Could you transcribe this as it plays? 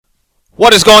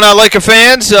What is going on, Laker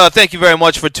fans? Thank you very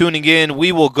much for tuning in.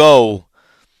 We will go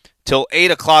till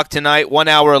 8 o'clock tonight. 1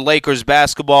 hour of Lakers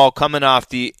basketball coming off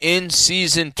the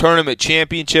in-season tournament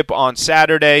championship on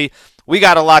Saturday. We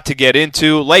got a lot to get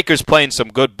into. Lakers playing some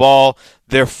good ball.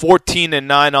 They're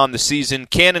 14-9 on the season.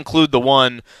 Can't include the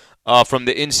one from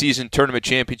the in-season tournament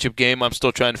championship game. I'm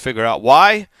still trying to figure out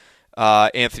why.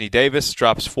 Anthony Davis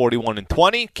drops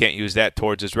 41-20. Can't use that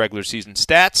towards his regular season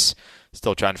stats.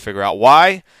 Still trying to figure out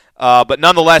why. But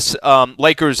nonetheless,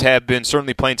 Lakers have been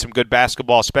certainly playing some good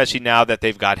basketball, especially now that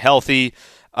they've got healthy.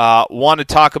 Want to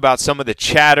talk about some of the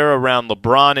chatter around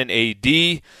LeBron and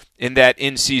AD in that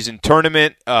in-season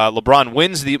tournament. LeBron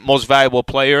wins the most valuable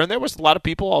player, and there was a lot of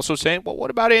people also saying, well,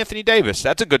 what about Anthony Davis?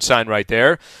 That's a good sign right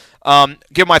there.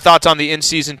 Give my thoughts on the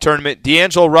in-season tournament.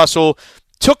 D'Angelo Russell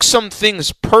took some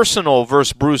things personal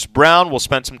versus Bruce Brown. We'll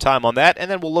spend some time on that,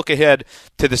 and then we'll look ahead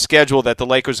to the schedule that the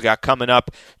Lakers got coming up.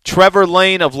 Trevor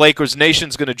Lane of Lakers Nation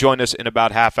is going to join us in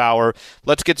about half hour.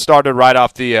 Let's get started right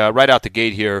out the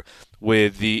gate here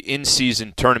with the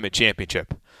in-season tournament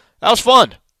championship. That was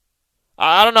fun.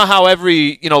 I don't know how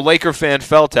every Laker fan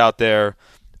felt out there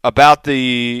about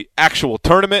the actual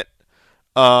tournament,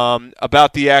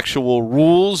 about the actual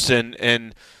rules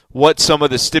and what some of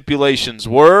the stipulations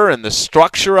were and the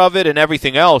structure of it and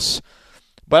everything else.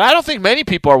 But I don't think many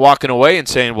people are walking away and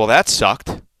saying, well, that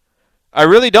sucked. I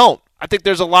really don't. I think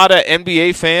there's a lot of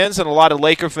NBA fans and a lot of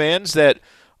Laker fans that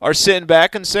are sitting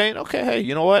back and saying, okay, hey,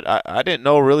 you know what? I didn't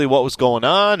know really what was going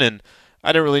on, and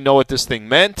I didn't really know what this thing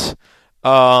meant.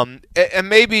 And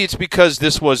maybe it's because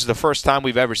this was the first time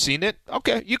we've ever seen it.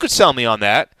 Okay, you could sell me on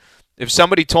that. If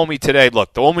somebody told me today,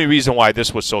 look, the only reason why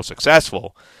this was so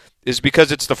successful is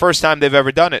because it's the first time they've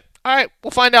ever done it. All right, we'll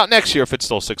find out next year if it's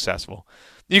still successful.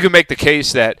 You can make the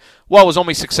case that, well, it was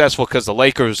only successful because the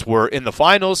Lakers were in the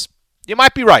finals. You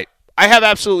might be right. I have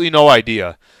absolutely no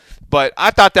idea. But I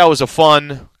thought that was a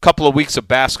fun couple of weeks of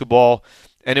basketball,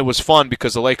 and it was fun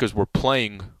because the Lakers were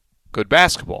playing good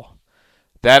basketball.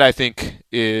 That, I think,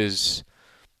 is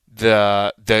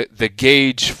the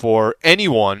gauge for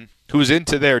anyone who's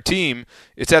into their team.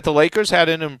 It's that the Lakers had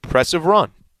an impressive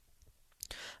run.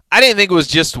 I didn't think it was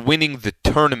just winning the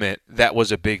tournament that was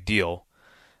a big deal.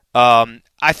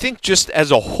 I think just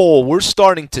as a whole, we're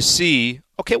starting to see,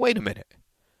 okay, wait a minute.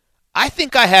 I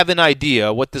think I have an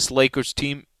idea what this Lakers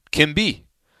team can be.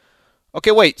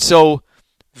 Okay, wait, so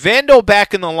Vando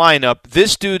back in the lineup,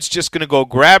 this dude's just going to go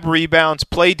grab rebounds,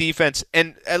 play defense,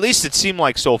 and at least it seemed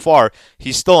like so far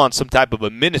he's still on some type of a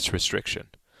minutes restriction.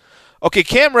 Okay,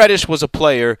 Cam Reddish was a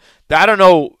player that I don't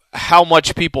know how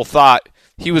much people thought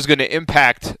he was going to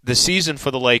impact the season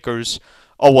for the Lakers.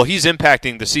 Oh, well, he's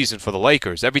impacting the season for the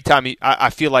Lakers. Every time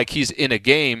I feel like he's in a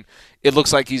game, it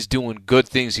looks like he's doing good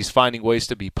things. He's finding ways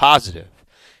to be positive.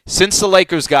 Since the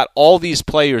Lakers got all these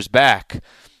players back,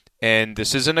 and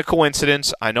this isn't a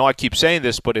coincidence, I know I keep saying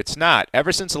this, but it's not.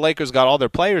 Ever since the Lakers got all their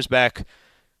players back,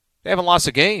 they haven't lost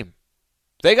a game.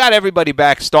 They got everybody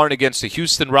back starting against the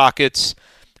Houston Rockets.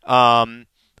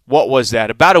 What was that?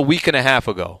 About a week and a half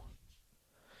ago.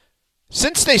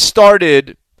 Since they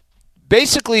started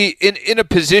basically in a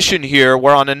position here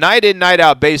where on a night-in,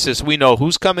 night-out basis, we know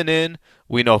who's coming in,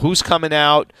 we know who's coming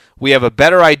out, we have a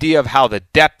better idea of how the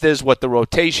depth is, what the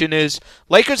rotation is.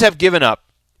 Lakers have given up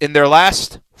in their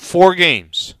last 4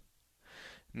 games.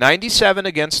 97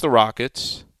 against the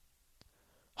Rockets,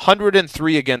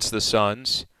 103 against the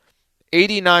Suns,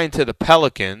 89 to the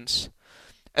Pelicans,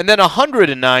 and then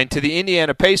 109 to the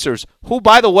Indiana Pacers, who,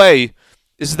 by the way,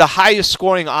 is the highest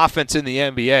scoring offense in the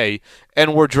NBA,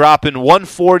 and we're dropping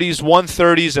 140s,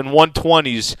 130s, and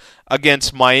 120s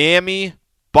against Miami,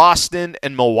 Boston,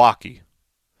 and Milwaukee.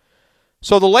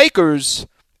 So the Lakers,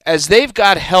 as they've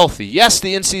got healthy, yes,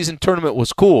 the in-season tournament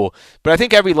was cool, but I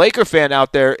think every Laker fan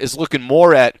out there is looking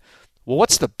more at, well,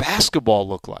 what's the basketball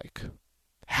look like?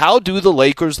 How do the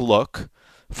Lakers look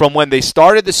from when they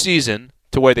started the season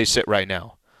to where they sit right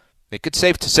now? I think it's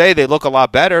safe to say they look a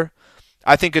lot better.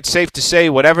 I think it's safe to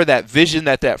say whatever that vision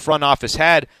that front office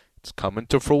had, it's coming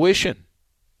to fruition.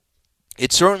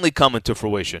 It's certainly coming to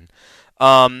fruition.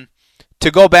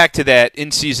 To go back to that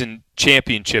in-season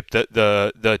championship,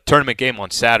 the tournament game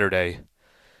on Saturday,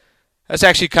 that's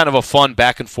actually kind of a fun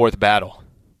back-and-forth battle.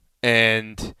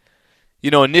 And,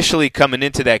 initially coming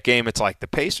into that game, it's like the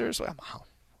Pacers,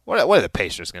 what are the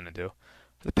Pacers going to do?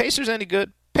 Are the Pacers any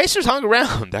good? Pacers hung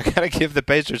around. I got to give the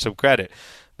Pacers some credit.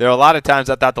 There are a lot of times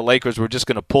I thought the Lakers were just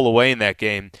going to pull away in that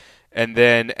game. And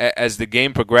then as the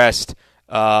game progressed,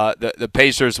 the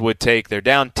Pacers would take, they're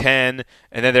down 10,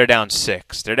 and then they're down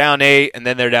 6. They're down 8, and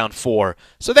then they're down 4.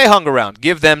 So they hung around.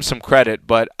 Give them some credit,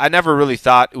 but I never really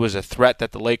thought it was a threat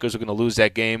that the Lakers were going to lose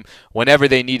that game. Whenever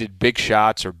they needed big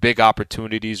shots or big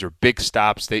opportunities or big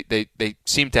stops, they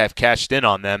seemed to have cashed in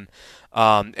on them.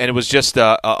 And it was just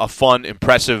a fun,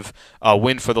 impressive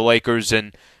win for the Lakers.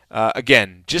 And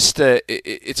again,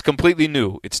 it's completely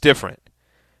new. It's different.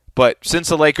 But since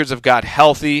the Lakers have got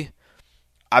healthy,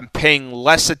 I'm paying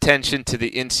less attention to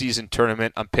the in-season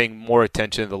tournament. I'm paying more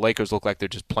attention. The Lakers look like they're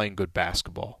just playing good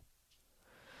basketball.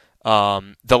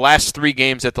 The last 3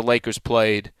 games that the Lakers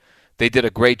played, they did a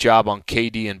great job on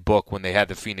KD and Book when they had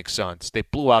the Phoenix Suns. They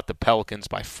blew out the Pelicans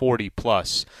by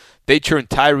 40+. They turned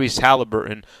Tyrese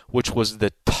Halliburton, which was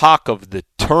the talk of the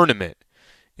tournament,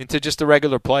 into just a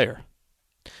regular player.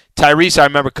 Tyrese, I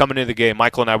remember coming into the game.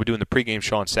 Michael and I were doing the pregame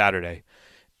show on Saturday,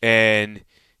 and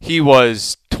he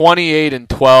was 28 and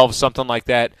 12, something like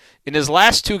that. In his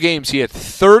last 2 games, he had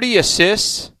 30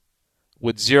 assists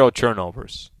with 0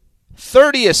 turnovers.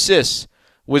 30 assists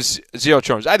with 0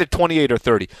 turnovers, either 28 or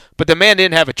 30. But the man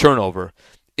didn't have a turnover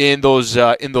in those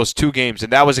 2 games,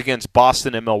 and that was against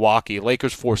Boston and Milwaukee.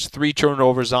 Lakers forced 3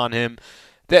 turnovers on him.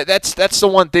 That's the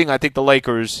one thing I think the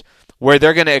Lakers, where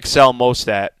they're going to excel most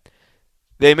at.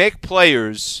 They make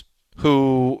players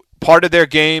who part of their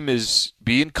game is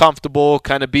being comfortable,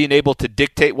 kind of being able to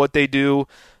dictate what they do.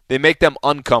 They make them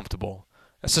uncomfortable.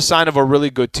 That's a sign of a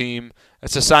really good team.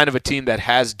 That's a sign of a team that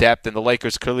has depth, and the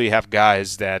Lakers clearly have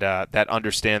guys that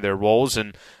understand their roles,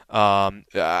 and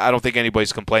I don't think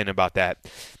anybody's complaining about that.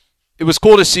 It was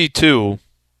cool to see, too,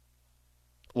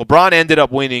 LeBron ended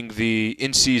up winning the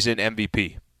in-season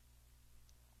MVP.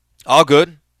 All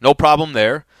good. No problem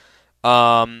there.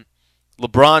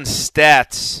 LeBron's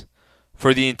stats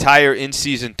for the entire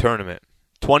in-season tournament: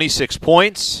 26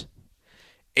 points,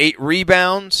 8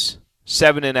 rebounds,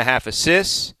 7.5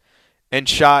 assists, and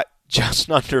shot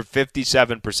just under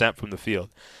 57% from the field.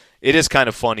 It is kind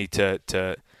of funny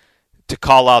to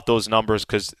call out those numbers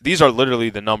because these are literally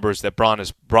the numbers that Bron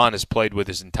has played with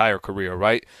his entire career,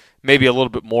 right? Maybe a little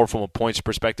bit more from a points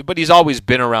perspective, but he's always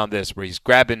been around this where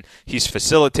he's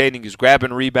facilitating, he's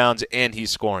grabbing rebounds, and he's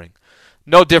scoring.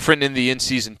 No different in the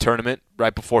in-season tournament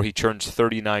right before he turns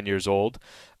 39 years old.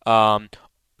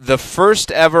 The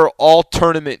first ever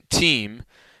all-tournament team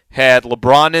had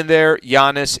LeBron in there,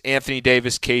 Giannis, Anthony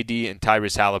Davis, KD, and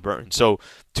Tyrese Halliburton. So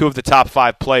 2 of the top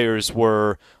 5 players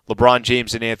were LeBron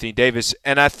James and Anthony Davis.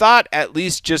 And I thought at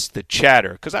least just the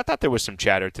chatter, because I thought there was some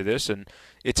chatter to this, and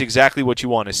it's exactly what you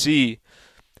want to see.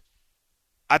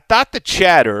 I thought the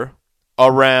chatter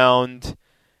around,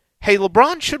 hey,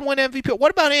 LeBron should win MVP.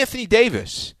 What about Anthony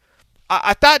Davis?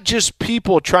 I thought just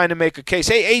people trying to make a case.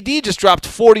 Hey, AD just dropped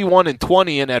 41 and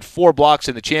 20 and had 4 blocks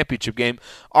in the championship game.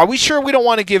 Are we sure we don't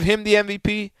want to give him the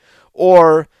MVP?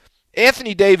 Or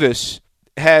Anthony Davis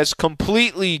has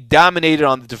completely dominated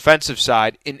on the defensive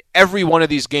side in every one of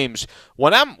these games.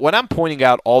 When I'm pointing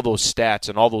out all those stats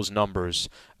and all those numbers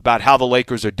about how the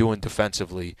Lakers are doing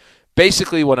defensively,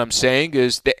 basically what I'm saying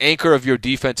is the anchor of your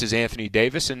defense is Anthony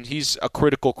Davis, and he's a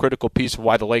critical piece of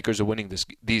why the Lakers are winning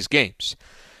these games.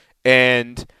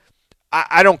 And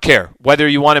I don't care whether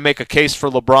you want to make a case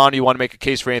for LeBron, you want to make a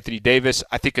case for Anthony Davis.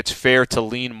 I think it's fair to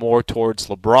lean more towards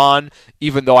LeBron,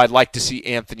 even though I'd like to see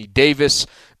Anthony Davis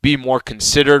be more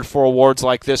considered for awards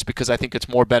like this because I think it's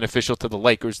more beneficial to the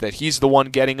Lakers that he's the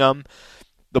one getting them.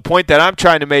 The point that I'm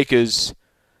trying to make is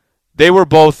they were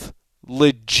both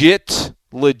legit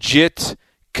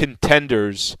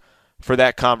contenders for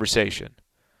that conversation.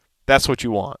 That's what you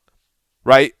want,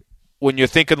 right? When you're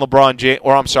thinking LeBron James,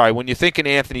 when you're thinking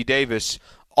Anthony Davis,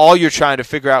 all you're trying to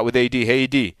figure out with AD, hey,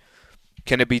 AD,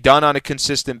 can it be done on a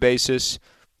consistent basis?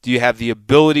 Do you have the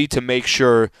ability to make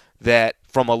sure that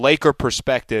from a Laker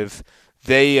perspective,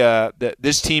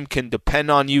 this team can depend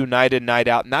on you night in, night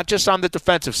out, not just on the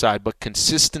defensive side, but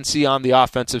consistency on the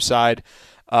offensive side?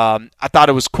 I thought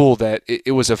it was cool that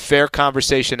it was a fair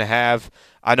conversation to have.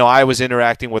 I know I was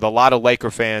interacting with a lot of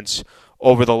Laker fans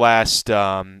over the last,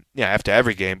 after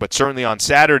every game, but certainly on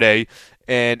Saturday,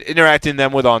 and interacting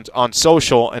them with on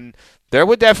social, and there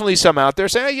were definitely some out there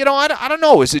saying, hey, I don't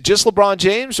know, is it just LeBron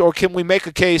James, or can we make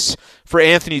a case for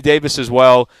Anthony Davis as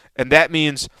well? And that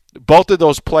means both of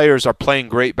those players are playing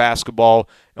great basketball,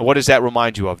 and what does that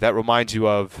remind you of? That reminds you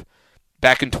of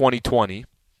back in 2020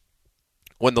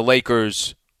 when the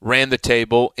Lakers ran the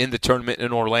table in the tournament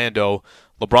in Orlando.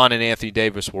 LeBron and Anthony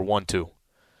Davis were 1-2.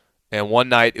 And one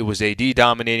night it was AD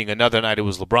dominating. Another night it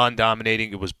was LeBron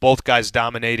dominating. It was both guys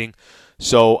dominating.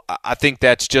 So I think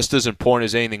that's just as important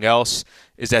as anything else,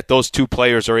 is that those 2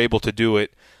 players are able to do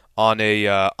it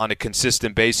on a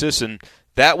consistent basis, and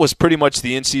that was pretty much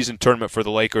the in-season tournament for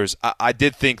the Lakers. I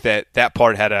did think that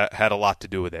part had a lot to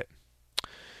do with it.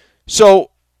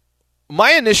 So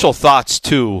my initial thoughts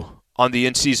too on the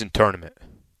in-season tournament.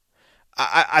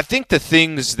 I think the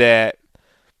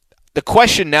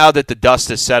question now that the dust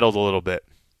has settled a little bit.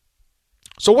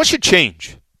 So what should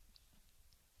change?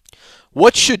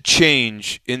 What should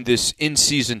change in this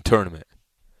in-season tournament?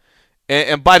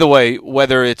 And by the way,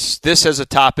 whether it's this as a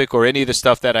topic or any of the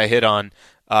stuff that I hit on,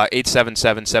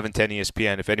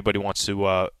 877-710-ESPN, if anybody wants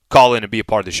to call in and be a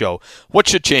part of the show. What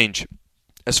should change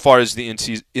as far as the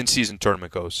in-season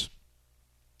tournament goes?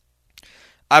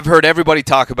 I've heard everybody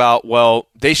talk about, well,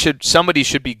 somebody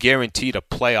should be guaranteed a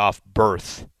playoff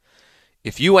berth.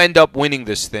 If you end up winning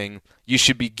this thing, you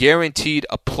should be guaranteed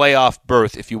a playoff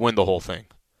berth if you win the whole thing.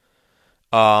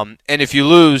 And if you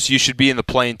lose, you should be in the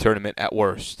play-in tournament at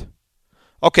worst.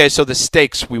 Okay, so the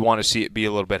stakes, we want to see it be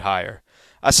a little bit higher.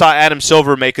 I saw Adam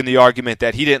Silver making the argument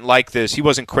that he didn't like this. He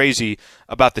wasn't crazy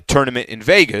about the tournament in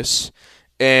Vegas.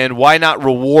 And why not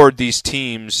reward these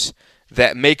teams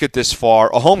that make it this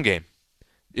far a home game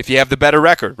if you have the better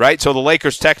record, right? So the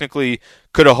Lakers technically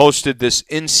could have hosted this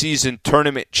in-season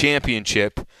tournament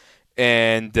championship,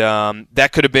 and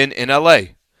that could have been in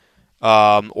L.A.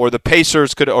 Or the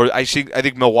Pacers could, or I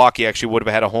think Milwaukee actually would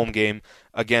have had a home game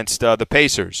against the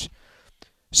Pacers.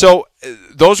 So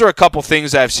those are a couple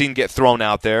things I've seen get thrown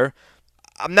out there.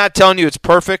 I'm not telling you it's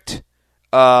perfect.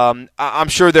 I'm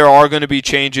sure there are going to be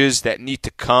changes that need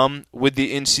to come with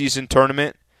the in-season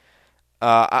tournament.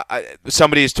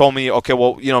 Somebody has told me, okay,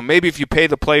 well, maybe if you pay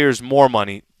the players more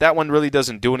money, that one really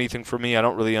doesn't do anything for me. I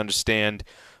don't really understand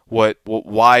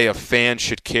why a fan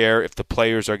should care if the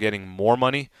players are getting more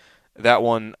money. That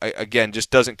one, again,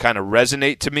 just doesn't kind of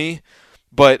resonate to me.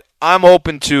 But I'm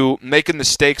open to making the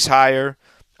stakes higher.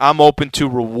 I'm open to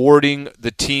rewarding the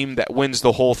team that wins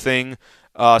the whole thing,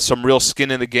 some real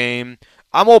skin in the game.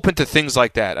 I'm open to things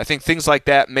like that. I think things like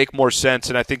that make more sense,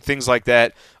 and I think things like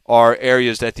that are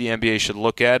areas that the NBA should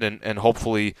look at and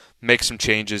hopefully make some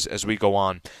changes as we go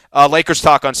on. Lakers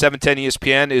Talk on 710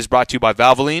 ESPN is brought to you by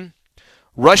Valvoline.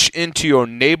 Rush into your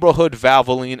neighborhood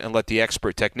Valvoline and let the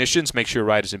expert technicians make sure your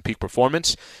ride is in peak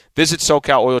performance. Visit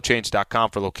SoCalOilChange.com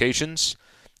for locations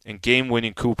and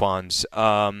game-winning coupons.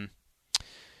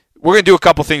 We're going to do a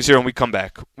couple things here when we come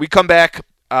back.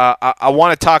 I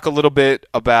want to talk a little bit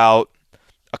about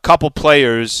a couple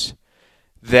players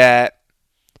that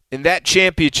in that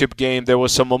championship game, there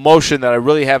was some emotion that I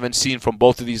really haven't seen from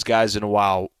both of these guys in a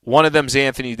while. One of them's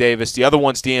Anthony Davis. The other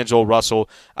one's D'Angelo Russell.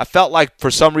 I felt like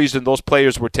for some reason those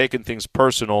players were taking things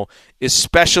personal,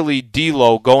 especially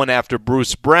D'Lo going after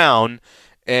Bruce Brown,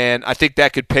 and I think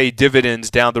that could pay dividends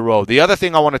down the road. The other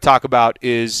thing I want to talk about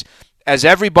is as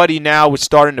everybody now is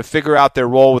starting to figure out their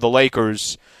role with the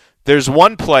Lakers, there's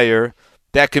one player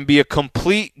that can be a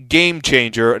complete game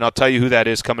changer, and I'll tell you who that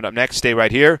is coming up next. Stay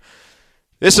right here.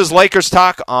 This is Lakers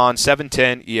Talk on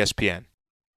 710 ESPN.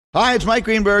 Hi, it's Mike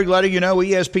Greenberg letting you know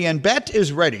ESPN Bet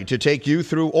is ready to take you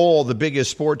through all the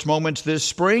biggest sports moments this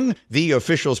spring. The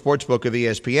official sportsbook of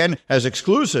ESPN has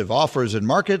exclusive offers and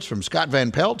markets from Scott Van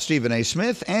Pelt, Stephen A.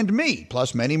 Smith, and me,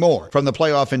 plus many more. From the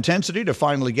playoff intensity to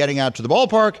finally getting out to the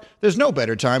ballpark, there's no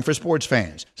better time for sports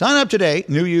fans. Sign up today.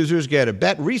 New users get a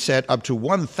bet reset up to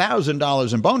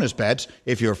 $1,000 in bonus bets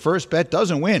if your first bet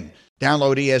doesn't win.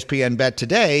 Download ESPN Bet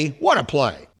today. What a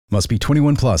play. Must be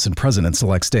 21 plus and present in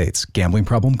select states. Gambling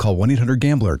problem? Call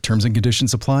 1-800-GAMBLER. Terms and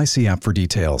conditions apply. See app for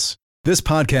details. This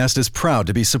podcast is proud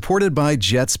to be supported by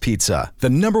Jets Pizza, the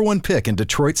 #1 pick in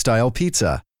Detroit-style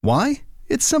pizza. Why?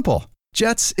 It's simple.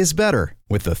 Jets is better.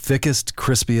 With the thickest,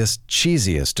 crispiest,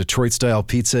 cheesiest Detroit-style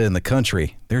pizza in the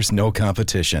country, there's no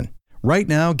competition. Right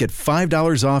now, get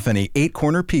 $5 off any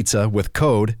 8-corner pizza with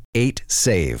code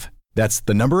 8SAVE. That's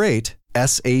the number 8,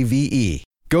 SAVE.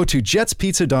 Go to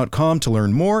jetspizza.com to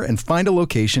learn more and find a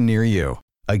location near you.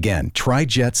 Again, try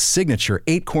Jet's signature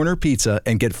 8-corner pizza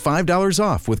and get $5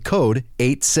 off with code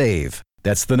 8SAVE.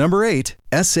 That's the number 8,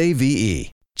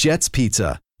 SAVE. Jet's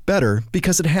Pizza. Better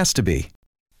because it has to be.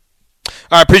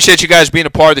 I appreciate you guys being a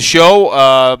part of the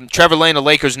show. Trevor Lane of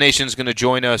Lakers Nation is going to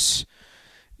join us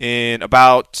in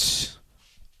about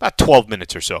 12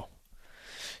 minutes or so.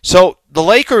 So the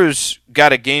Lakers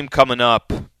got a game coming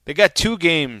up. They got 2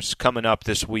 games coming up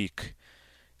this week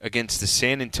against the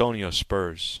San Antonio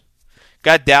Spurs.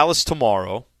 Got Dallas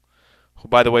tomorrow, who,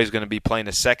 by the way, is going to be playing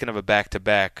a second of a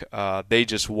back-to-back. They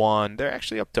just won. They're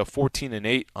actually up to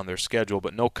 14-8 on their schedule,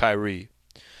 but no Kyrie.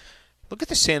 Look at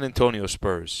the San Antonio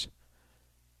Spurs.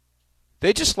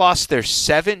 They just lost their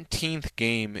 17th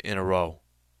game in a row.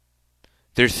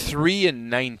 They're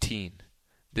 3-19.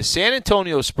 The San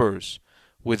Antonio Spurs,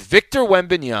 with Victor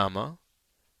Wembanyama,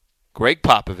 Greg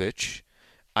Popovich.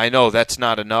 I know that's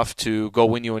not enough to go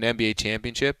win you an NBA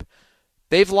championship.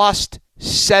 They've lost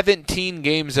 17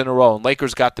 games in a row, and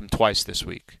Lakers got them twice this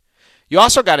week. You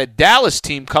also got a Dallas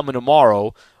team coming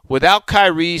tomorrow without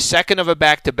Kyrie, second of a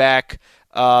back-to-back.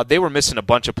 They were missing a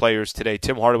bunch of players today.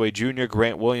 Tim Hardaway Jr.,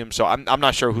 Grant Williams. So I'm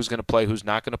not sure who's going to play, who's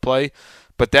not going to play.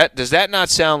 But does that not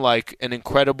sound like an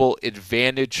incredible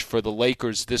advantage for the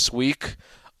Lakers this week?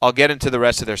 I'll get into the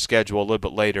rest of their schedule a little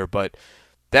bit later, but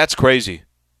that's crazy.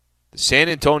 The San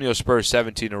Antonio Spurs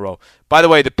 17 in a row. By the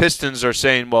way, the Pistons are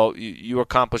saying, well, you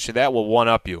accomplishing that will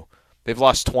one-up you. They've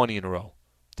lost 20 in a row.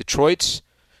 Detroit's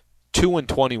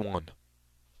 2-21.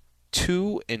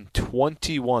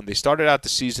 2-21. They started out the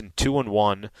season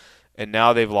 2-1, and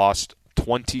now they've lost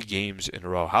 20 games in a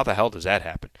row. How the hell does that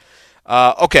happen?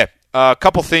 Okay, a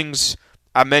couple things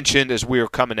I mentioned as we were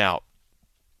coming out.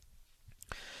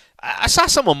 I saw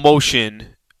some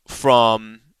emotion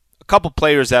from a couple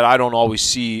players that I don't always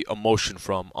see emotion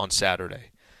from on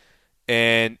Saturday.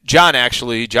 And John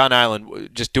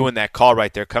Island, just doing that call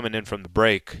right there, coming in from the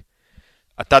break,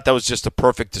 I thought that was just a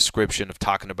perfect description of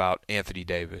talking about Anthony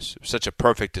Davis. It was such a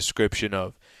perfect description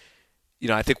of,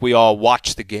 I think we all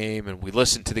watched the game and we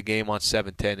listened to the game on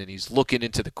 710, and he's looking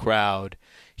into the crowd.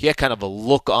 He had kind of a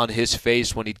look on his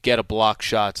face when he'd get a block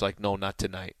shot. It's like, no, not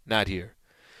tonight, not here.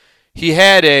 He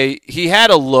had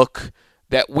a look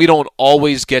that we don't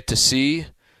always get to see,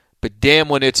 but damn,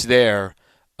 when it's there,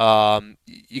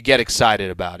 you get excited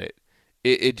about it.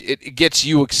 It gets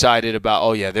you excited about,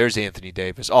 oh, yeah, there's Anthony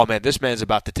Davis. Oh, man, this man's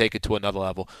about to take it to another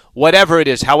level. Whatever it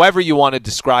is, however you want to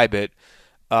describe it,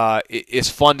 it's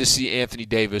fun to see Anthony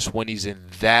Davis when he's in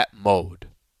that mode.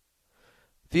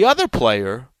 The other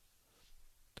player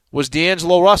was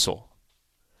D'Angelo Russell.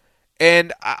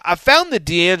 And I found the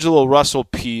D'Angelo Russell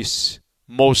piece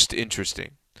most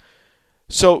interesting.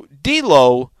 So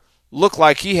D'Lo looked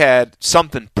like he had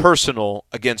something personal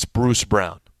against Bruce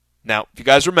Brown. Now, if you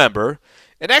guys remember,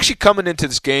 and actually coming into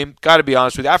this game, got to be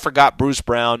honest with you, I forgot Bruce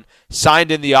Brown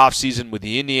signed in the offseason with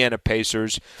the Indiana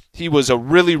Pacers. He was a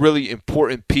really, really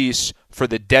important piece for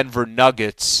the Denver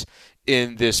Nuggets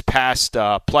in this past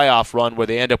playoff run where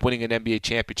they end up winning an NBA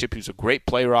championship. He was a great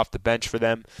player off the bench for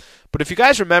them. But if you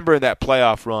guys remember in that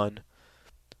playoff run,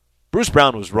 Bruce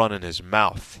Brown was running his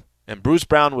mouth. And Bruce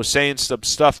Brown was saying some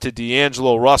stuff to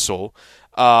D'Angelo Russell.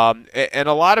 And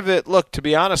a lot of it, look, to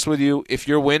be honest with you, if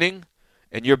you're winning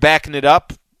and you're backing it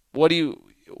up, what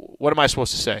am I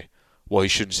supposed to say? Well, he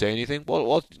shouldn't say anything.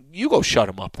 Well, you go shut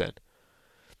him up then.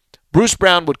 Bruce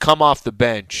Brown would come off the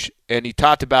bench, and he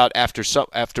talked about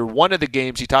after one of the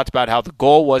games, he talked about how the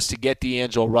goal was to get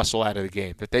D'Angelo Russell out of the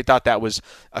game, that they thought that was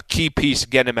a key piece to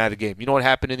get him out of the game. You know what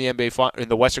happened in the NBA in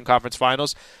the Western Conference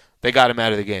Finals? They got him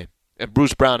out of the game, and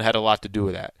Bruce Brown had a lot to do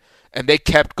with that. And they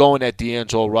kept going at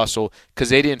D'Angelo Russell because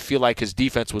they didn't feel like his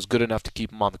defense was good enough to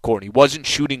keep him on the court. He wasn't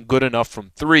shooting good enough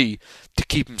from three to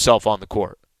keep himself on the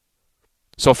court.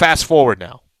 So fast forward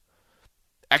now.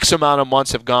 X amount of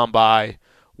months have gone by.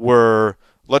 We're,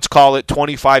 let's call it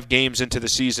 25 games into the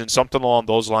season, something along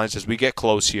those lines as we get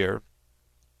close here.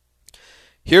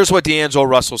 Here's what D'Angelo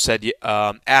Russell said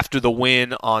after the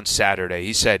win on Saturday.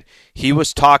 He said he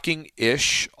was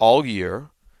talking-ish all year.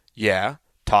 Yeah,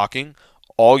 talking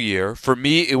all year. For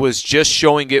me, it was just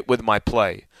showing it with my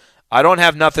play. I don't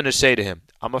have nothing to say to him.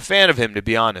 I'm a fan of him, to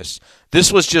be honest.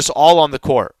 This was just all on the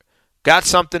court. Got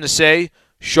something to say?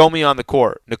 Show me on the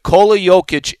court. Nikola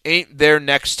Jokic ain't there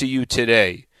next to you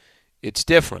today. It's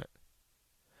different.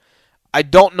 I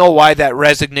don't know why that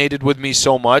resonated with me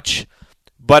so much,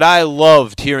 but I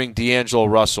loved hearing D'Angelo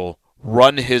Russell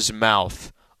run his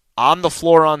mouth on the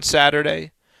floor on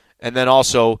Saturday and then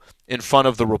also in front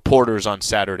of the reporters on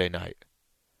Saturday night.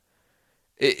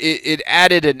 It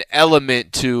added an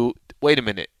element to, wait a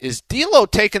minute, is D'Lo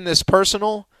taking this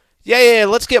personal? Yeah,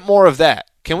 let's get more of that.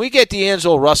 Can we get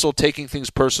D'Angelo Russell taking things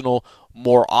personal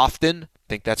more often? I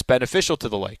think that's beneficial to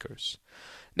the Lakers.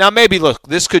 Now, maybe, look,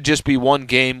 this could just be one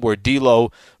game where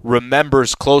D'Lo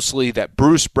remembers closely that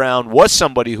Bruce Brown was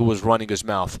somebody who was running his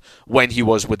mouth when he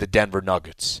was with the Denver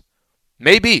Nuggets.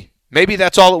 Maybe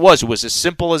that's all it was. It was as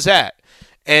simple as that.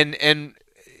 And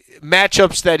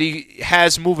matchups that he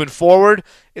has moving forward,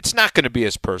 it's not going to be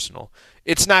as personal.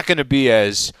 It's not going to be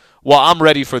as, well, I'm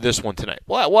ready for this one tonight.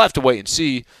 Well, we'll have to wait and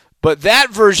see. But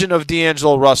that version of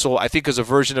D'Angelo Russell, I think, is a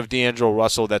version of D'Angelo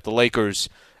Russell that the Lakers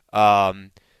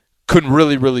couldn't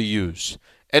really, really use.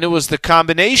 And it was the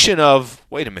combination of,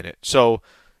 wait a minute, so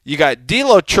you got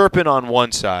D'Lo chirping on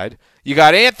one side. You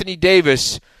got Anthony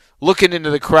Davis looking into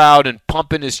the crowd and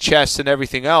pumping his chest and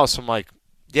everything else. I'm like,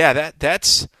 yeah,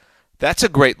 that's that's a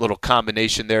great little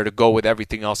combination there to go with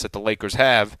everything else that the Lakers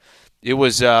have. It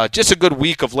was just a good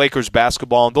week of Lakers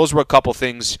basketball, and those were a couple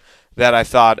things that I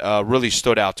thought really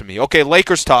stood out to me. Okay,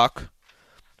 Lakers Talk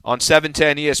on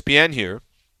 710 ESPN here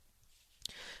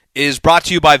is brought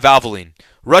to you by Valvoline.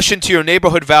 Rush into your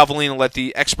neighborhood Valvoline and let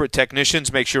the expert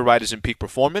technicians make sure your ride is in peak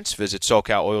performance. Visit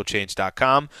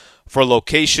SoCalOilChange.com for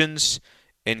locations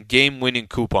and game-winning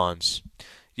coupons.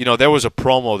 You know, there was a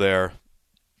promo there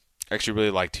I actually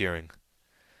really liked hearing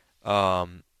where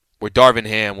Darvin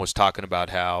Ham was talking about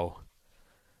how,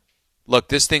 look,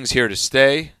 this thing's here to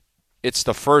stay. It's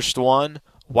the first one.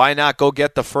 Why not go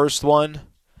get the first one?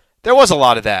 There was a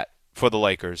lot of that for the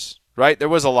Lakers, right? There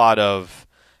was a lot of,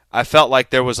 I felt like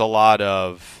there was a lot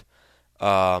of,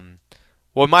 well,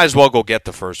 might as well go get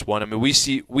the first one. I mean,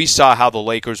 we saw how the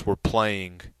Lakers were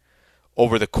playing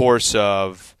over the course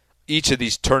of each of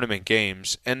these tournament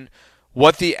games, and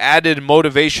what the added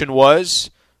motivation was,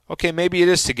 okay, maybe it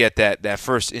is to get that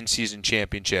first in-season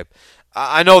championship.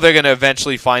 I know they're going to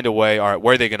eventually find a way. All right,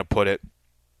 where are they going to put it?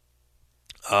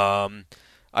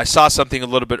 I saw something a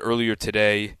little bit earlier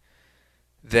today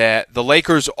that the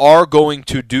Lakers are going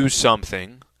to do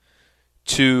something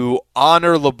to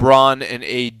honor LeBron and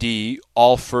AD,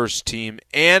 all first team,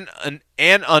 and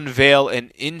unveil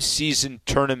an in-season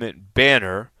tournament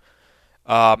banner.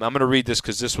 I'm going to read this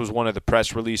because this was one of the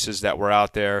press releases that were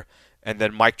out there, and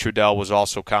then Mike Trudell was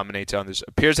also commenting on this. It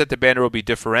appears that the banner will be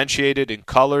differentiated in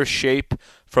color, shape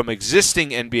from existing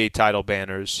NBA title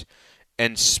banners,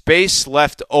 and space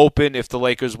left open if the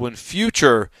Lakers win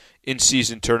future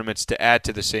in-season tournaments to add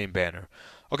to the same banner.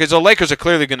 Okay, so the Lakers are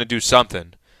clearly going to do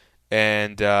something,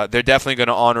 and they're definitely going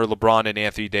to honor LeBron and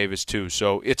Anthony Davis too.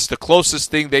 So it's the closest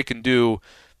thing they can do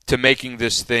to making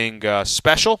this thing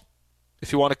special,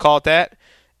 if you want to call it that,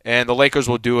 and the Lakers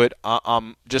will do it,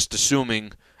 I'm just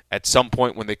assuming, at some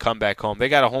point when they come back home. They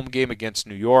got a home game against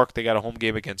New York. They got a home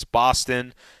game against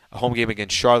Boston, a home game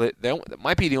against Charlotte. That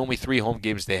might be the only 3 home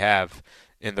games they have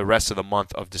in the rest of the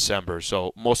month of December,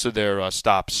 so most of their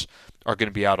stops are going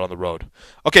to be out on the road.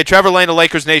 Okay, Trevor Lane of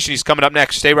Lakers Nation, he's coming up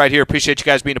next. Stay right here. Appreciate you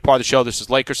guys being a part of the show. This is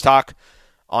Lakers Talk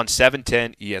on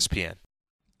 710 ESPN.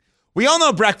 We all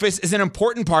know breakfast is an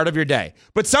important part of your day,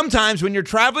 but sometimes when you're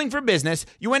traveling for business,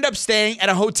 you end up staying at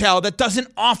a hotel that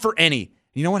doesn't offer any.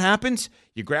 You know what happens?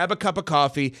 You grab a cup of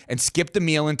coffee and skip the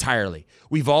meal entirely.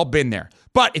 We've all been there.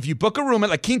 But if you book a room at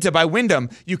La Quinta by Wyndham,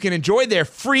 you can enjoy their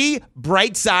free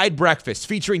Bright Side breakfast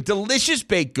featuring delicious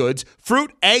baked goods,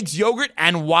 fruit, eggs, yogurt,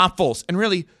 and waffles. And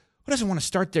really, who doesn't want to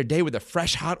start their day with a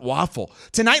fresh hot waffle?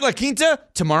 Tonight, La Quinta,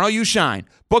 tomorrow you shine.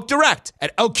 Book direct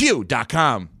at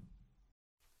lq.com.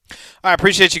 I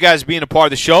appreciate you guys being a part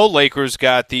of the show. Lakers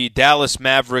got the Dallas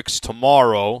Mavericks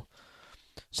tomorrow.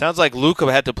 Sounds like Luka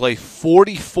had to play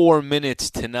 44 minutes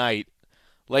tonight.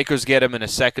 Lakers get him in a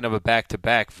second of a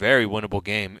back-to-back. Very winnable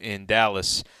game in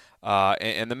Dallas.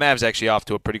 And the Mavs actually off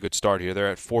to a pretty good start here.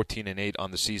 They're at 14-8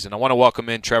 on the season. I want to welcome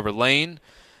in Trevor Lane.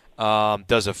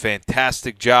 Does a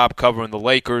fantastic job covering the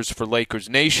Lakers for Lakers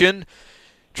Nation.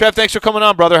 Trev, thanks for coming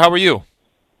on, brother. How are you?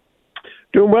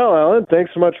 Doing well, Alan.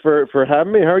 Thanks so much for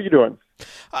having me. How are you doing?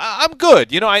 I'm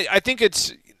good. You know, I think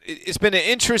it's been an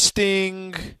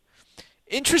interesting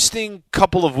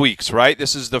couple of weeks, right?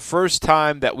 This is the first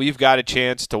time that we've got a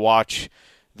chance to watch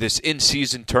this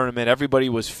in-season tournament. Everybody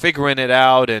was figuring it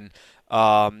out, and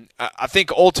I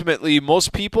think ultimately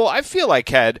most people, I feel like,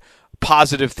 had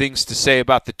positive things to say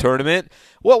about the tournament.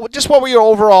 Well, just what were your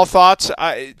overall thoughts?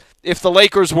 If the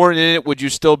Lakers weren't in it, would you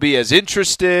still be as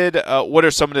interested? What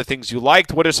are some of the things you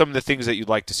liked? What are some of the things that you'd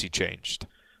like to see changed?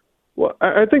 Well,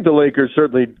 I think the Lakers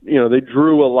certainly, they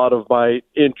drew a lot of my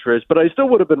interest, but I still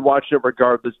would have been watching it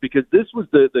regardless because this was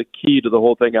the key to the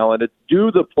whole thing, Alan. It's,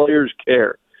 do the players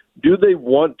care? Do they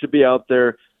want to be out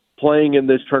there playing in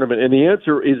this tournament? And the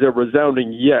answer is a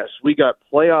resounding yes. We got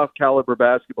playoff caliber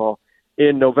basketball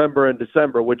in November and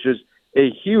December, which is a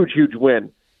huge, huge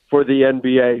win for the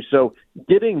NBA. So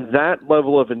getting that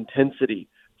level of intensity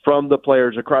from the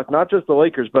players across not just the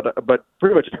Lakers, but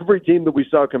pretty much every team that we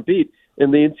saw compete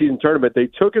in the in-season tournament, they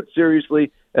took it seriously,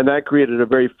 and that created a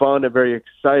very fun and very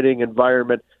exciting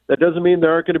environment. That doesn't mean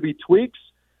there aren't going to be tweaks.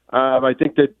 I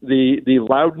think that the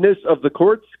loudness of the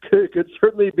courts could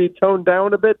certainly be toned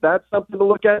down a bit. That's something to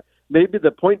look at. Maybe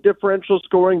the point differential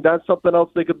scoring, that's something else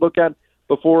they could look at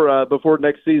before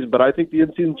next season. But I think the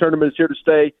in-season tournament is here to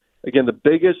stay. Again, the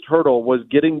biggest hurdle was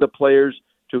getting the players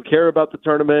to care about the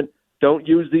tournament. Don't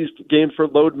use these games for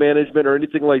load management or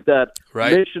anything like that.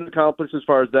 Right. Mission accomplished as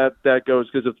far as that goes,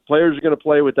 because if the players are going to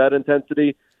play with that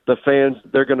intensity, the fans,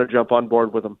 they're going to jump on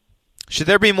board with them. Should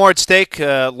there be more at stake?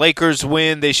 Lakers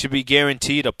win, they should be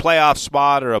guaranteed a playoff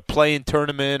spot or a play-in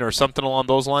tournament or something along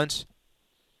those lines?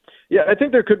 Yeah, I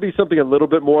think there could be something a little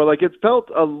bit more. Like, it felt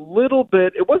a little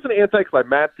bit, it wasn't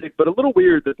anticlimactic, but a little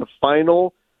weird that the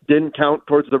final didn't count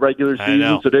towards the regular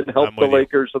season, so it didn't help the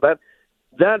Lakers. So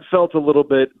that felt a little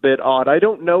bit odd. I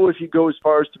don't know if you go as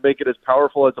far as to make it as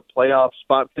powerful as a playoff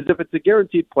spot, because if it's a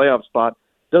guaranteed playoff spot,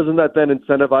 doesn't that then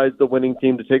incentivize the winning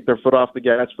team to take their foot off the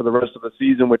gas for the rest of the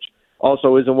season, which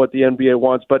also isn't what the NBA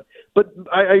wants? But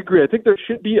I agree. I think there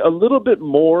should be a little bit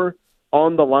more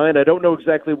on the line. I don't know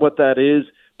exactly what that is,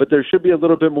 but there should be a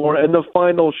little bit more. And the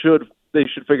final they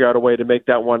should figure out a way to make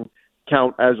that one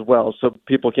count as well, so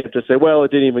people can't just say, well,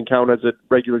 it didn't even count as a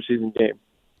regular season game.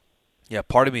 Yeah,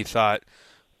 part of me thought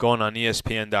going on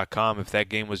ESPN.com if that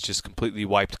game was just completely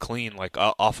wiped clean, like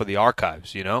off of the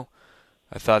archives, you know?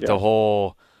 I thought the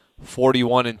whole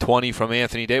 41-20 from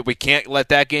Anthony Davis, we can't let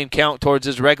that game count towards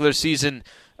his regular season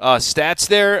stats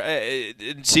there. It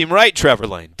didn't seem right, Trevor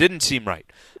Lane. Didn't seem right.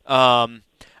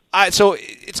 So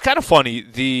it's kind of funny.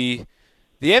 The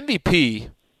MVP,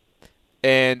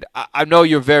 and I know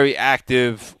you're very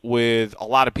active with a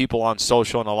lot of people on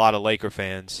social and a lot of Laker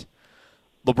fans.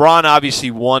 LeBron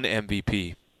obviously won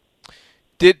MVP.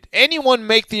 Did anyone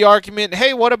make the argument,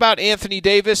 hey, what about Anthony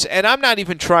Davis? And I'm not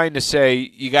even trying to say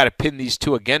you got to pin these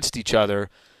two against each other,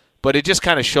 but it just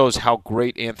kind of shows how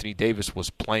great Anthony Davis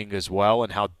was playing as well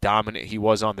and how dominant he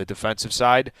was on the defensive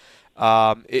side.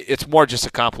 It's more just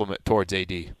a compliment towards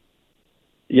AD.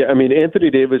 Yeah, I mean,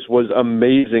 Anthony Davis was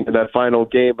amazing in that final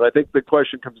game. But I think the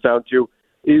question comes down to,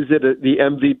 is it the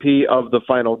MVP of the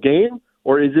final game,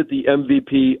 or is it the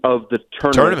MVP of the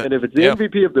tournament? And if it's the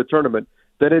MVP of the tournament,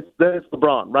 then it's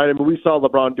LeBron, right? I mean, we saw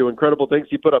LeBron do incredible things.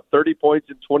 He put up 30 points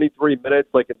in 23 minutes,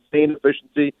 like insane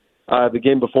efficiency, the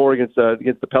game before against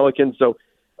the Pelicans. So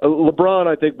LeBron,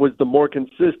 I think, was the more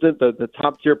consistent, the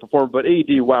top-tier performer. But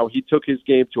AD, wow, he took his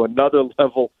game to another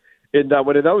level in that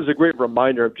one. And that was a great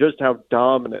reminder of just how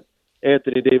dominant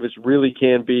Anthony Davis really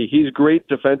can be. He's great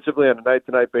defensively on a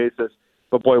night-to-night basis.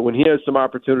 But, boy, when he has some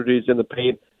opportunities in the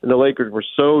paint, and the Lakers were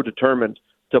so determined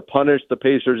to punish the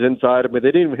Pacers inside. I mean,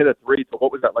 they didn't even hit a three till,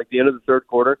 what was that, like the end of the third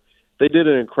quarter? They did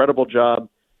an incredible job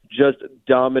just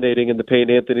dominating in the paint.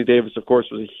 Anthony Davis, of course,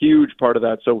 was a huge part of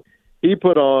that. So he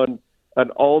put on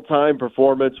an all-time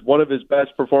performance, one of his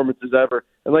best performances ever.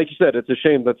 And like you said, it's a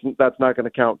shame that's not going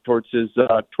to count towards his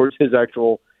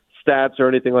actual stats or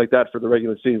anything like that for the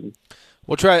regular season.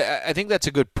 Well, Trey, I think that's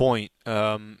a good point,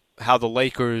 how the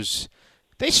Lakers,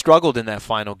 they struggled in that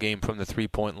final game from the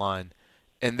three-point line,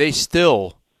 and they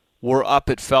still were up,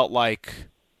 it felt like,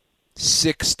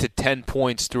 6 to 10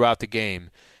 points throughout the game.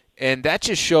 And that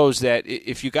just shows that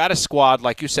if you got a squad,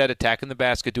 like you said, attacking the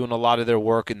basket, doing a lot of their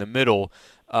work in the middle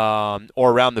or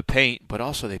around the paint, but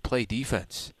also they play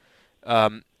defense.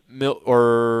 It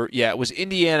was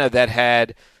Indiana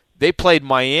that they played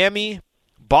Miami,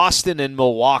 Boston, and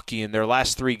Milwaukee in their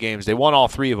last three games. They won all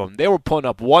three of them. They were putting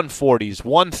up 140s,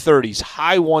 130s,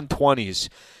 high 120s,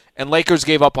 and Lakers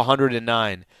gave up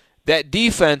 109. That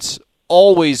defense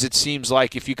always, it seems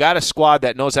like, if you got a squad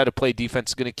that knows how to play defense,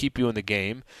 is going to keep you in the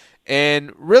game.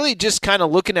 And really just kind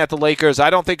of looking at the Lakers, I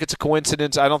don't think it's a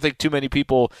coincidence. I don't think too many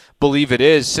people believe it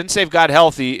is. Since they've got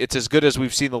healthy, it's as good as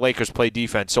we've seen the Lakers play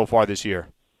defense so far this year.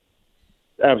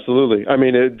 Absolutely. I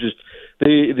mean,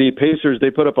 the Pacers,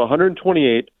 they put up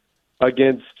 128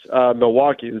 against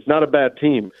Milwaukee. It's not a bad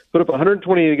team. Put up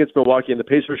 128 against Milwaukee, and the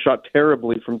Pacers shot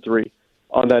terribly from three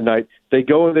on that night. They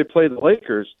go and they play the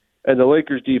Lakers, and the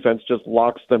Lakers defense just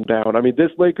locks them down. I mean, this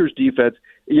Lakers defense,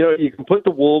 you can put the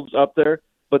Wolves up there,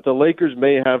 but the Lakers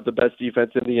may have the best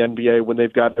defense in the NBA when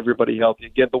they've got everybody healthy.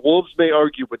 Again, the Wolves may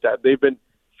argue with that. They've been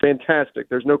fantastic.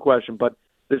 There's no question. But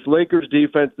this Lakers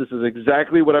defense, this is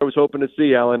exactly what I was hoping to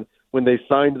see, Alan, when they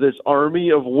signed this army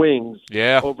of wings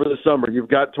over the summer. You've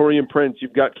got Taurean Prince.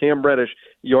 You've got Cam Reddish.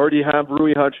 You already have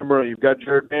Rui Hachimura. You've got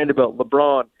Jared Vanderbilt,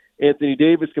 LeBron. Anthony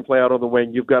Davis can play out on the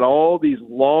wing. You've got all these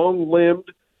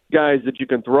long-limbed guys that you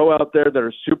can throw out there that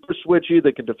are super switchy,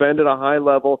 that can defend at a high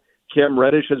level. Cam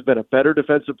Reddish has been a better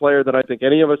defensive player than I think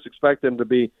any of us expect him to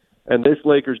be. And this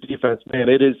Lakers defense, man,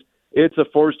 it's a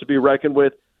force to be reckoned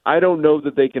with. I don't know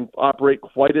that they can operate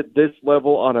quite at this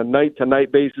level on a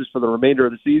night-to-night basis for the remainder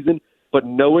of the season, but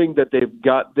knowing that they've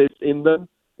got this in them,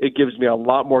 it gives me a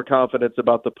lot more confidence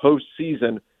about the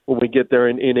postseason when we get there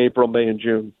in April, May, and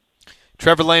June.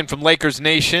 Trevor Lane from Lakers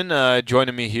Nation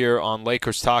joining me here on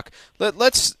Lakers Talk.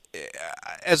 Let's,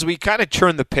 as we kind of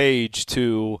turn the page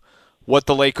to what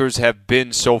the Lakers have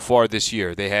been so far this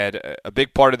year. They had a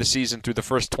big part of the season through the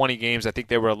first 20 games. I think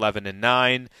they were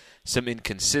 11-9, some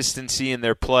inconsistency in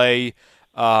their play.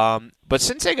 But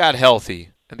since they got healthy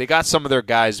and they got some of their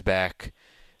guys back,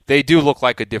 they do look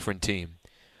like a different team.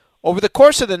 Over the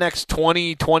course of the next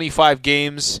 20, 25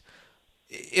 games,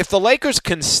 if the Lakers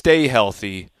can stay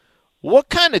healthy, what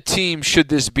kind of team should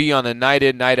this be on a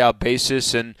night-in, night-out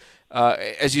basis? And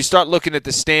as you start looking at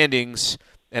the standings,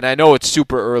 and I know it's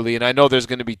super early, and I know there's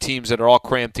going to be teams that are all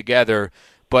crammed together,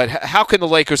 but how can the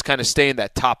Lakers kind of stay in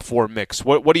that top four mix?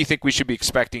 What do you think we should be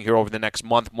expecting here over the next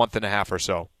month and a half or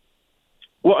so?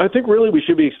 Well, I think really we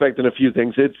should be expecting a few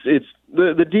things. It's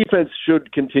the defense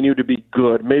should continue to be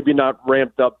good, maybe not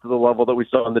ramped up to the level that we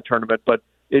saw in the tournament, but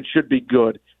it should be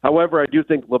good. However, I do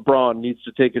think LeBron needs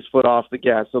to take his foot off the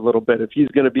gas a little bit. If he's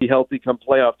going to be healthy come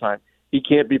playoff time, he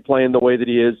can't be playing the way that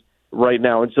he is right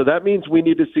now. And so that means we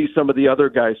need to see some of the other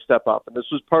guys step up. And this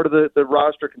was part of the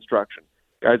roster construction.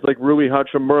 Guys like Rui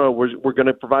Hachimura we're going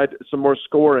to provide some more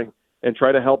scoring and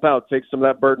try to help out, take some of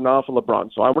that burden off of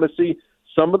LeBron. So I want to see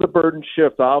some of the burden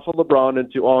shift off of LeBron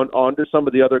and onto some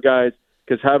of the other guys,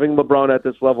 because having LeBron at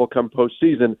this level come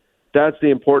postseason, that's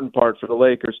the important part for the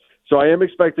Lakers. So I am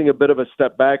expecting a bit of a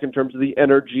step back in terms of the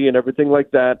energy and everything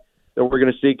like that we're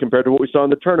going to see compared to what we saw in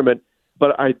the tournament.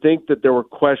 But I think that there were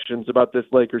questions about this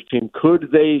Lakers team. Could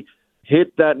they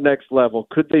hit that next level?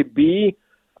 Could they be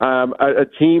a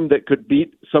team that could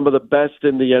beat some of the best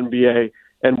in the NBA?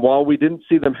 And while we didn't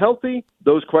see them healthy,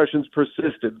 those questions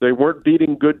persisted. They weren't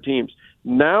beating good teams.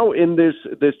 Now in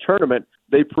this tournament,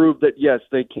 they proved that, yes,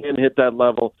 they can hit that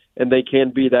level and they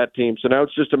can be that team. So now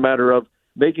it's just a matter of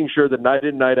making sure that night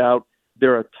in, night out,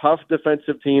 they're a tough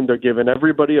defensive team. They're giving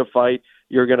everybody a fight.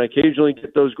 You're going to occasionally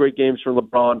get those great games from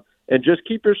LeBron. And just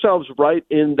keep yourselves right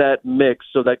in that mix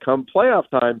so that come playoff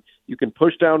time, you can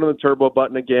push down on the turbo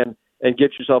button again and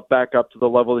get yourself back up to the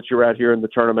level that you're at here in the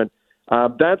tournament.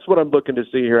 That's what I'm looking to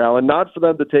see here, Alan. Not for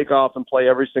them to take off and play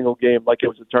every single game like it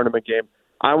was a tournament game.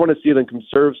 I want to see them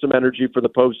conserve some energy for the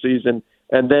postseason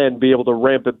and then be able to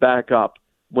ramp it back up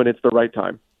when it's the right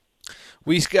time.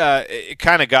 It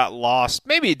kind of got lost.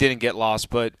 Maybe it didn't get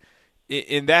lost, but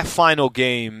in that final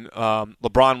game,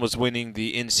 LeBron was winning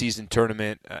the in-season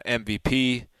tournament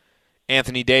MVP.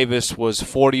 Anthony Davis was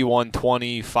 41-20,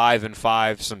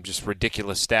 5-5, some just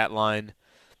ridiculous stat line.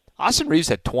 Austin Reeves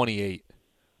had 28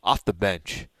 off the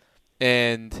bench.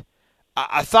 And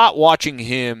I thought watching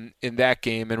him in that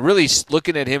game and really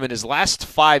looking at him in his last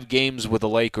 5 games with the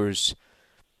Lakers,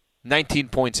 19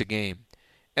 points a game.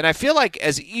 And I feel like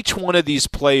as each one of these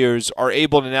players are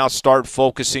able to now start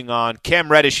focusing on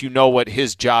Cam Reddish, you know what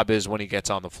his job is when he gets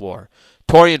on the floor.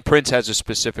 Taurean Prince has a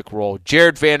specific role.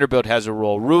 Jared Vanderbilt has a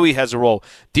role. Rui has a role.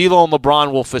 D'Lo and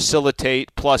LeBron will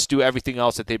facilitate plus do everything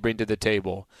else that they bring to the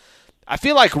table. I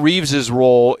feel like Reeves'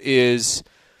 role is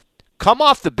come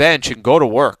off the bench and go to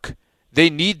work. They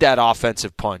need that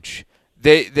offensive punch.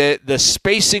 The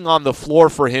spacing on the floor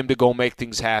for him to go make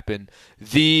things happen,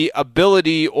 the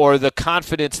ability or the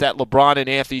confidence that LeBron and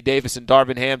Anthony Davis and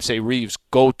Darvin Ham say, Reeves,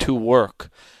 go to work.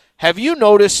 Have you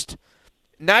noticed,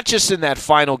 not just in that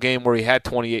final game where he had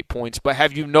 28 points, but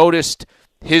have you noticed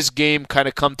his game kind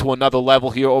of come to another level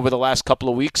here over the last couple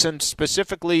of weeks, and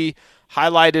specifically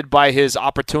highlighted by his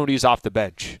opportunities off the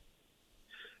bench?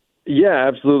 Yeah,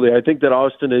 absolutely. I think that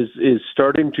Austin is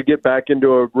starting to get back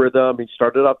into a rhythm. He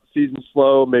started off the season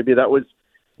slow. Maybe that was,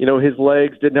 his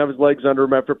legs, didn't have his legs under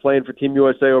him after playing for Team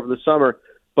USA over the summer.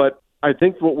 But I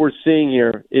think what we're seeing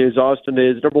here is Austin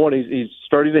is, number one, he's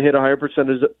starting to hit a higher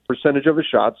percentage of his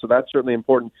shots, so that's certainly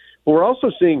important. But we're also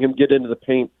seeing him get into the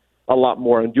paint a lot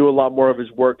more and do a lot more of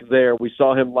his work there. We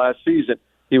saw him last season.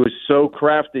 He was so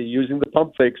crafty, using the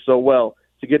pump fake so well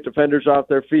to get defenders off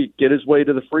their feet, get his way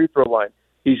to the free throw line.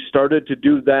 He's started to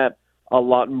do that a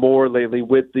lot more lately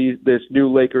with this new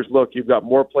Lakers look. You've got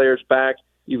more players back.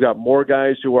 You've got more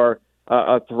guys who are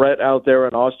a threat out there,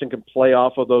 and Austin can play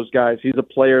off of those guys. He's a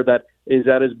player that is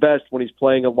at his best when he's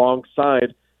playing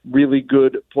alongside really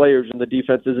good players, and the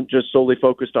defense isn't just solely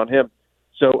focused on him.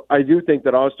 So I do think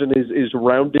that Austin is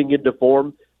rounding into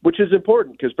form, which is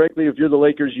important because, frankly, if you're the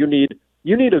Lakers, you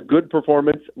need a good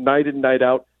performance night in, night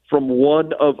out from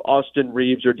one of Austin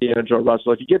Reeves or D'Angelo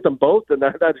Russell. If you get them both, then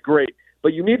that's great.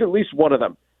 But you need at least one of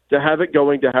them to have it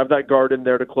going, to have that guard in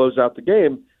there to close out the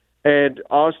game. And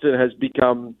Austin has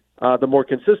become the more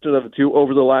consistent of the two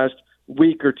over the last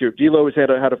week or two. D'Lo has had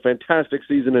a fantastic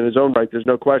season in his own right, there's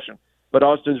no question. But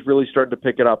Austin's really starting to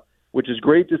pick it up, which is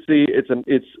great to see. It's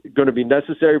going to be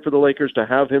necessary for the Lakers to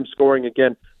have him scoring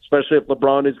again, especially if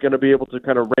LeBron is going to be able to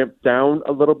kind of ramp down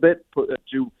a little bit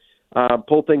to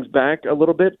pull things back a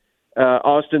little bit.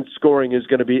 Austin's scoring is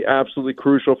going to be absolutely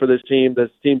crucial for this team. This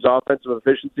team's offensive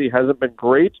efficiency hasn't been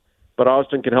great, but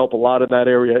Austin can help a lot in that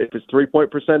area if his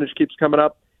three-point percentage keeps coming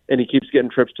up and he keeps getting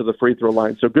trips to the free throw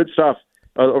line. So good stuff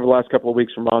over the last couple of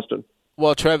weeks from Austin.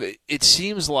 Well, Trev, it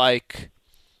seems like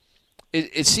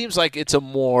it seems like it's a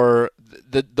more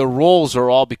the roles are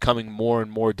all becoming more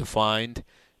and more defined,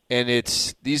 and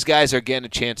it's these guys are getting a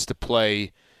chance to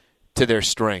play to their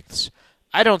strengths.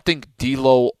 I don't think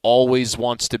D'Lo always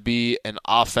wants to be an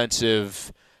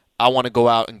offensive, I want to go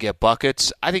out and get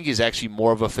buckets. I think he's actually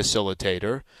more of a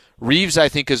facilitator. Reeves, I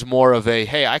think, is more of a,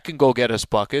 hey, I can go get us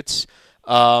buckets.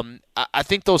 I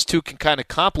think those two can kind of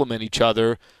complement each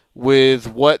other with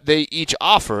what they each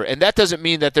offer. And that doesn't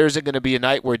mean that there isn't going to be a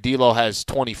night where D'Lo has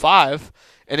 25,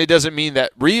 and it doesn't mean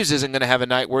that Reeves isn't going to have a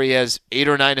night where he has 8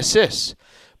 or 9 assists.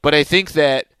 But I think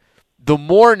that the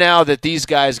more now that these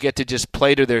guys get to just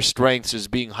play to their strengths is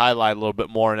being highlighted a little bit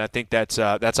more, and I think that's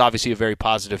obviously a very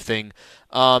positive thing.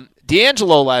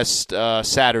 D'Angelo last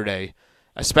Saturday,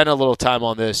 I spent a little time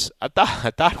on this. I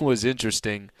thought it was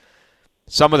interesting.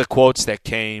 Some of the quotes that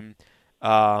came,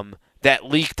 that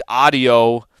leaked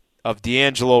audio of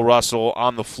D'Angelo Russell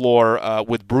on the floor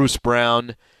with Bruce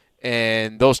Brown,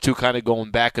 and those two kind of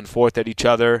going back and forth at each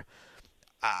other.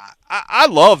 I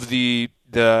love the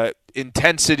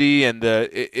intensity, and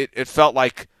it felt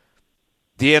like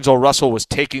D'Angelo Russell was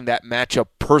taking that matchup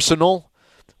personal.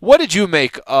 What did you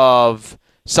make of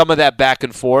some of that back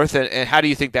and forth, and how do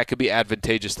you think that could be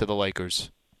advantageous to the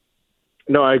Lakers?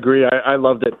 No, I agree. I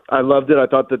loved it. I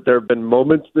thought that there have been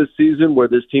moments this season where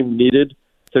this team needed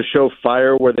to show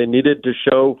fire, where they needed to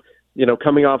show,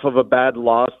 coming off of a bad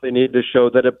loss, they needed to show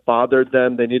that it bothered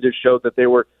them. They needed to show that they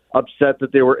were upset,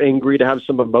 that they were angry, to have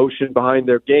some emotion behind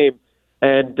their game.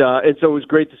 And so it was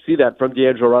great to see that from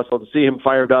D'Angelo Russell, to see him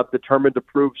fired up, determined to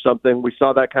prove something. We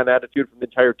saw that kind of attitude from the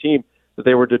entire team, that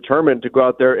they were determined to go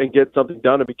out there and get something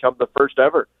done and become the first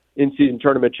ever in-season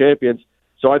tournament champions.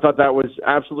 So I thought that was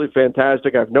absolutely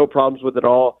fantastic. I have no problems with it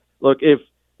all. Look, if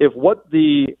what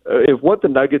the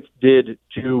Nuggets did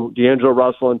to D'Angelo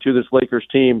Russell and to this Lakers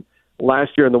team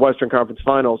last year in the Western Conference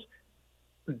Finals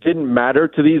didn't matter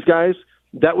to these guys,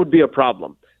 that would be a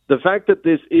problem. The fact that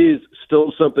this is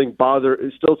still something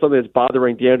that's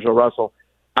bothering D'Angelo Russell,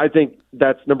 I think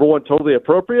that's, number one, totally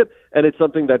appropriate, and it's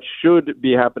something that should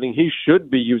be happening. He should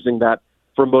be using that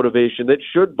for motivation. That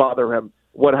should bother him,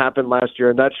 what happened last year,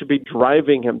 and that should be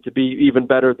driving him to be even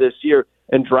better this year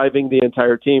and driving the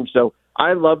entire team. So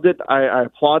I loved it. I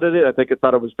applauded it. I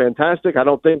thought it was fantastic. I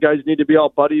don't think guys need to be all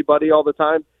buddy all the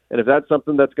time, and if that's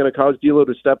something that's going to cause D'Lo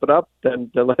to step it up, then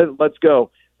let's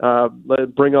go.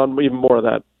 Bring on even more of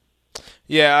that.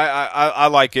 Yeah, I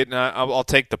like it, and I'll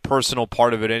take the personal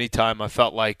part of it anytime. I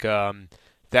felt like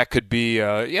that could be,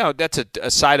 that's a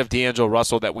side of D'Angelo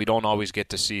Russell that we don't always get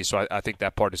to see, so I think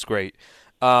that part is great.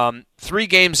 3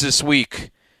 games this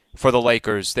week for the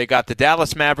Lakers. They got the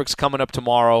Dallas Mavericks coming up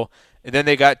tomorrow, and then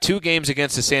they got 2 games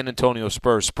against the San Antonio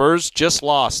Spurs. Spurs just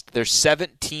lost their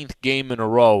 17th game in a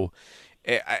row.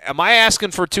 Am I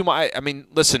asking for too much? I mean,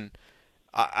 listen,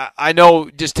 I know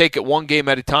just take it one game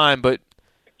at a time, but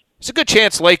there's a good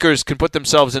chance Lakers can put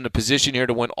themselves in a position here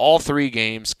to win all 3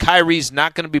 games. Kyrie's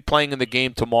not going to be playing in the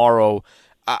game tomorrow.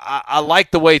 I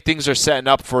like the way things are setting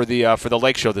up for the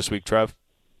Lake Show this week, Trev.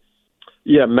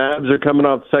 Yeah, Mavs are coming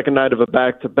off the second night of a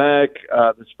back-to-back.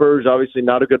 The Spurs, obviously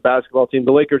not a good basketball team.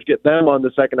 The Lakers get them on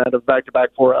the second night of back-to-back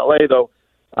for L.A., though.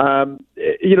 The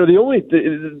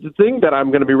thing that I'm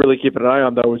going to be really keeping an eye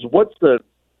on, though, is what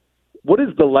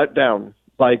is the letdown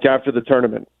like after the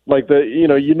tournament? Like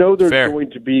there's Fair. Going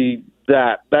to be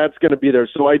that's going to be there.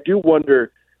 So I do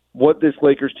wonder what this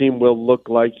Lakers team will look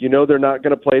like. They're not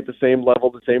going to play at the same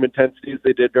level, the same intensity as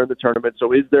they did during the tournament.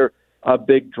 So is there a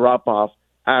big drop-off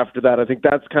after that? I think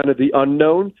that's kind of the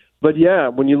unknown. But yeah,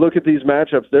 when you look at these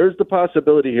matchups, there's the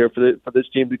possibility here for this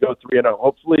team to go 3-0.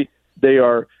 Hopefully they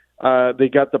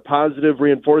got the positive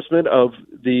reinforcement of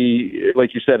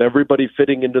like you said, everybody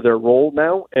fitting into their role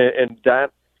now, and that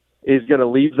is going to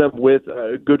leave them with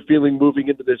a good feeling moving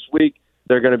into this week.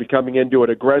 They're going to be coming into it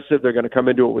aggressive. They're going to come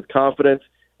into it with confidence,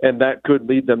 and that could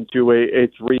lead them to a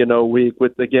 3-0 week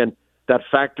with, again, that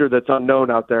factor that's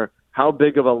unknown out there. How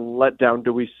big of a letdown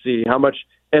do we see? How much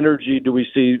energy do we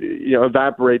see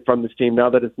evaporate from this team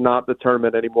now that it's not the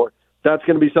tournament anymore? That's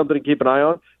going to be something to keep an eye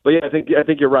on. But yeah, I think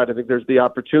you're right. I think there's the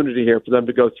opportunity here for them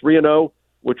to go 3-0,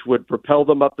 which would propel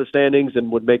them up the standings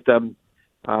and would make them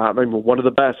one of the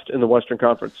best in the Western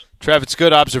Conference. Trev, it's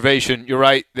good observation. You're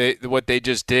right. What they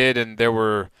just did, and there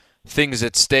were things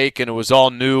at stake, and it was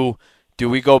all new. Do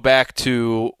we go back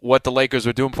to what the Lakers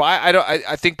were doing?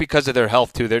 I think because of their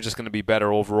health, too, they're just going to be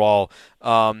better overall.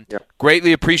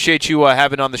 Greatly appreciate you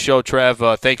having on the show, Trev.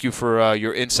 Thank you for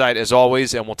your insight, as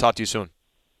always, and we'll talk to you soon.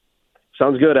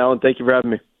 Sounds good, Alan. Thank you for having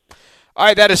me. All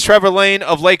right, that is Trevor Lane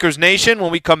of Lakers Nation.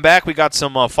 When we come back, we got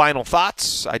some final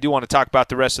thoughts. I do want to talk about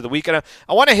the rest of the week. And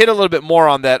I want to hit a little bit more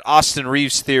on that Austin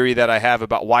Reeves theory that I have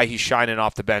about why he's shining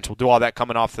off the bench. We'll do all that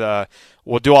coming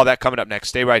up next.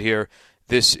 Stay right here.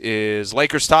 This is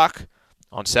Lakers Talk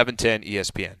on 710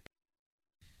 ESPN.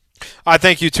 I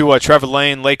thank you to Trevor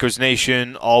Lane, Lakers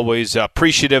Nation, always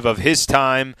appreciative of his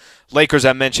time. Lakers,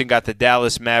 I mentioned, got the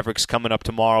Dallas Mavericks coming up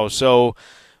tomorrow. So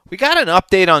we got an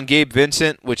update on Gabe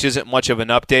Vincent, which isn't much of an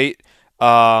update,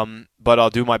 but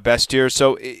I'll do my best here.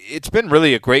 So it's been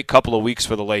really a great couple of weeks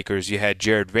for the Lakers. You had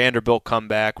Jared Vanderbilt come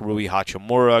back, Rui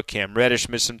Hachimura, Cam Reddish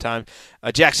missed some time.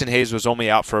 Jackson Hayes was only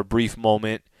out for a brief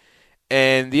moment.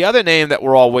 And the other name that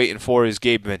we're all waiting for is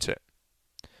Gabe Vincent.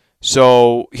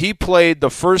 So he played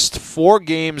the first 4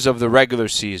 games of the regular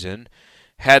season,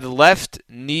 had left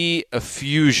knee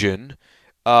effusion,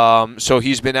 so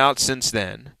he's been out since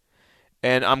then.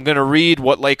 And I'm going to read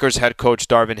what Lakers head coach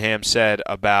Darvin Ham said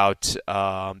about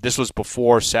this was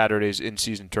before Saturday's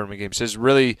in-season tournament game. He says,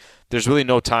 there's really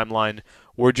no timeline.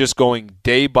 We're just going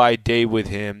day by day with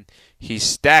him. He's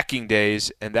stacking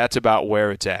days, and that's about where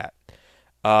it's at.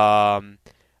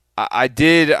 I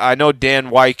know Dan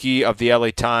Weike of the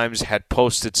LA Times had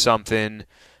posted something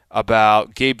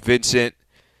about Gabe Vincent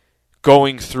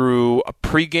going through a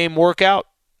pregame workout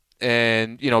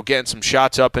and, getting some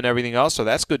shots up and everything else. So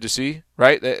that's good to see,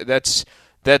 right? That's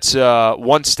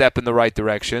one step in the right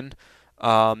direction.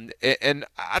 And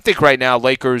I think right now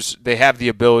Lakers, they have the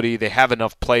ability, they have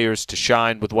enough players to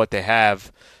shine with what they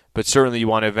have, but certainly you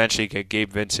want to eventually get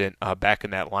Gabe Vincent back in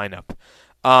that lineup.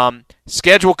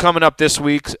 Schedule coming up this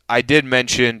week, I did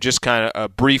mention just kind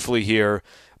of briefly here,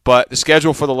 but the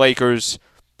schedule for the Lakers,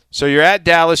 so you're at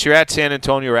Dallas, you're at San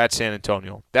Antonio, you're at San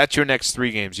Antonio. That's your next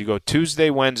 3 games. You go Tuesday,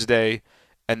 Wednesday,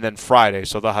 and then Friday.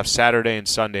 So they'll have Saturday and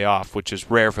Sunday off, which is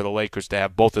rare for the Lakers to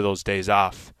have both of those days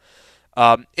off.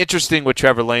 Interesting what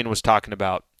Trevor Lane was talking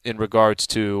about in regards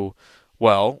to,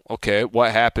 well, okay,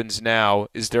 what happens now?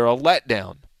 Is there a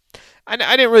letdown? I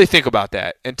didn't really think about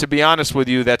that. And to be honest with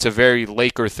you, that's a very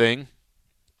Laker thing.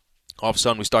 All of a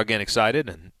sudden we start getting excited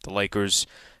and the Lakers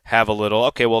have a little,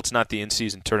 okay, well, it's not the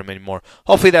in-season tournament anymore.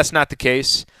 Hopefully that's not the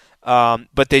case.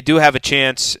 But they do have a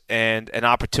chance and an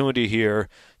opportunity here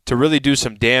to really do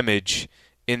some damage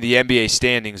in the NBA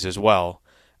standings as well.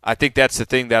 I think that's the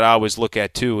thing that I always look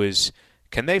at too is,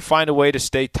 can they find a way to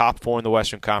stay top 4 in the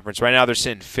Western Conference? Right now they're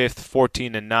sitting 5th,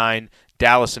 14-9,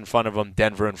 Dallas in front of them,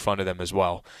 Denver in front of them as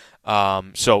well.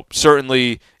 So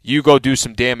certainly you go do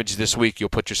some damage this week, you'll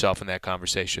put yourself in that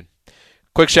conversation.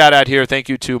 Quick shout out here. Thank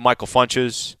you to Michael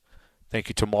Funches. Thank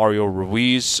you to Mario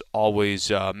Ruiz, always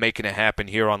making it happen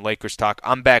here on Lakers Talk.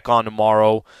 I'm back on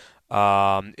tomorrow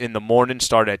in the morning,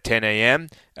 start at 10 a.m.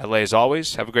 LA as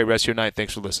always. Have a great rest of your night.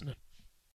 Thanks for listening.